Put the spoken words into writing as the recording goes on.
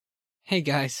Hey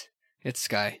guys, it's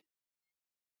Sky.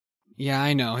 Yeah,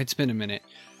 I know, it's been a minute.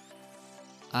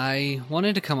 I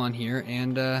wanted to come on here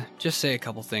and just say a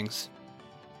couple things.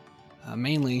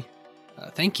 Mainly,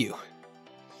 thank you.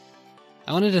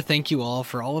 I wanted to thank you all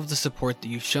for all of the support that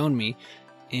you've shown me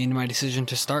in my decision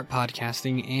to start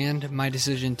podcasting and my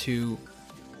decision to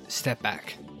step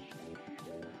back.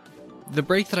 The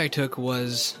break that I took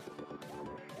was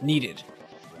needed,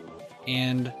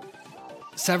 and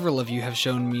several of you have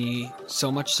shown me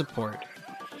so much support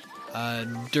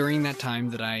during that time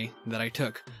that I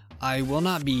took. I will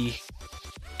not be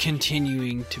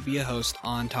continuing to be a host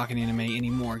on Talkin' Anime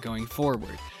anymore going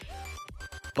forward,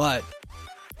 but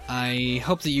I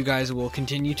hope that you guys will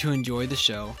continue to enjoy the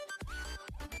show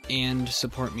and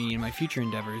support me in my future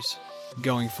endeavors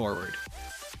going forward.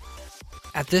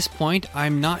 At this point,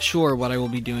 I'm not sure what I will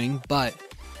be doing, but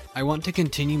I want to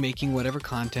continue making whatever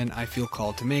content I feel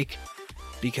called to make,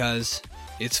 because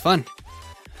it's fun.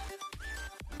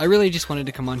 I really just wanted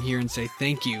to come on here and say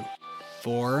thank you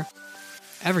for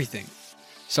everything.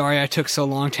 Sorry I took so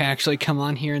long to actually come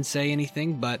on here and say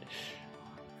anything, but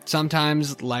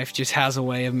sometimes life just has a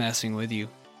way of messing with you.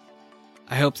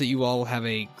 I hope that you all will have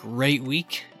a great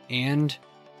week and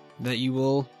that you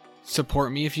will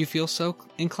support me if you feel so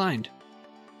inclined.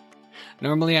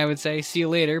 Normally I would say see you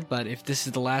later, but if this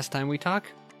is the last time we talk,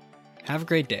 have a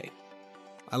great day.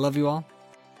 I love you all.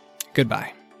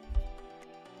 Goodbye.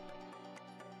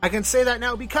 I can say that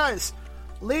now because,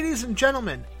 ladies and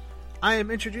gentlemen, I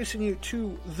am introducing you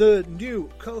to the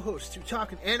new co-host to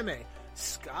Talkin' Anime,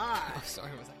 Sky. Oh,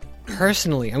 sorry about that.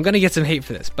 Personally, I'm going to get some hate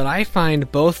for this, but I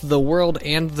find both the world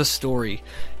and the story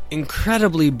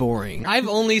incredibly boring. I've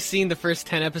only seen the first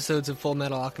 10 episodes of Full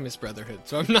Metal Alchemist Brotherhood,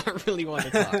 so I'm not really one to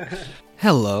talk.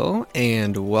 Hello,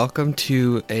 and welcome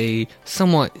to a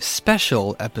somewhat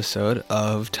special episode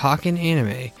of Talkin'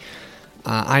 Anime.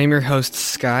 I am your host,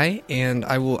 Sky, and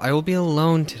I will be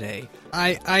alone today.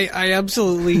 I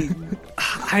absolutely...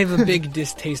 I have a big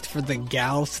distaste for the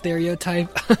gal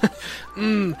stereotype.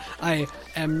 I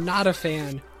am not a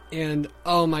fan, and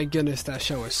oh my goodness, that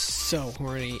show is so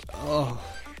horny. Oh,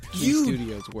 you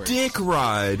studio's work. Dick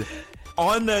ride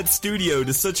on that studio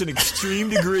to such an extreme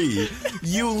degree.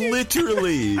 You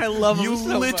literally, I love them you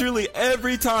so literally much.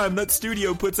 Every time that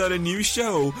studio puts out a new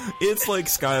show, it's like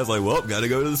Sky's like, well, gotta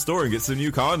go to the store and get some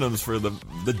new condoms for the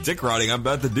dick riding I'm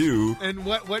about to do. And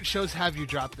what shows have you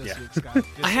dropped this week, Sky?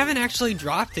 I haven't actually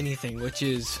dropped anything, which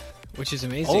is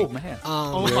amazing. Oh, man.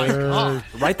 Oh my god.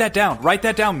 Write that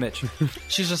down, Mitch.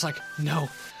 She's just like, no.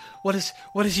 What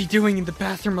is he doing in the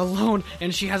bathroom alone?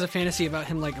 And she has a fantasy about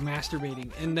him like masturbating,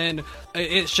 and then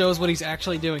it shows what he's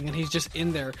actually doing, and he's just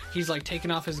in there. He's like taking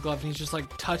off his glove, and he's just like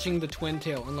touching the twin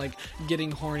tail and like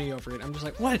getting horny over it. I'm just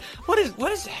like, what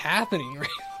is happening right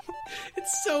now?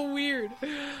 It's so weird.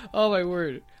 Oh my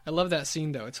word. I love that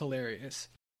scene though. It's hilarious.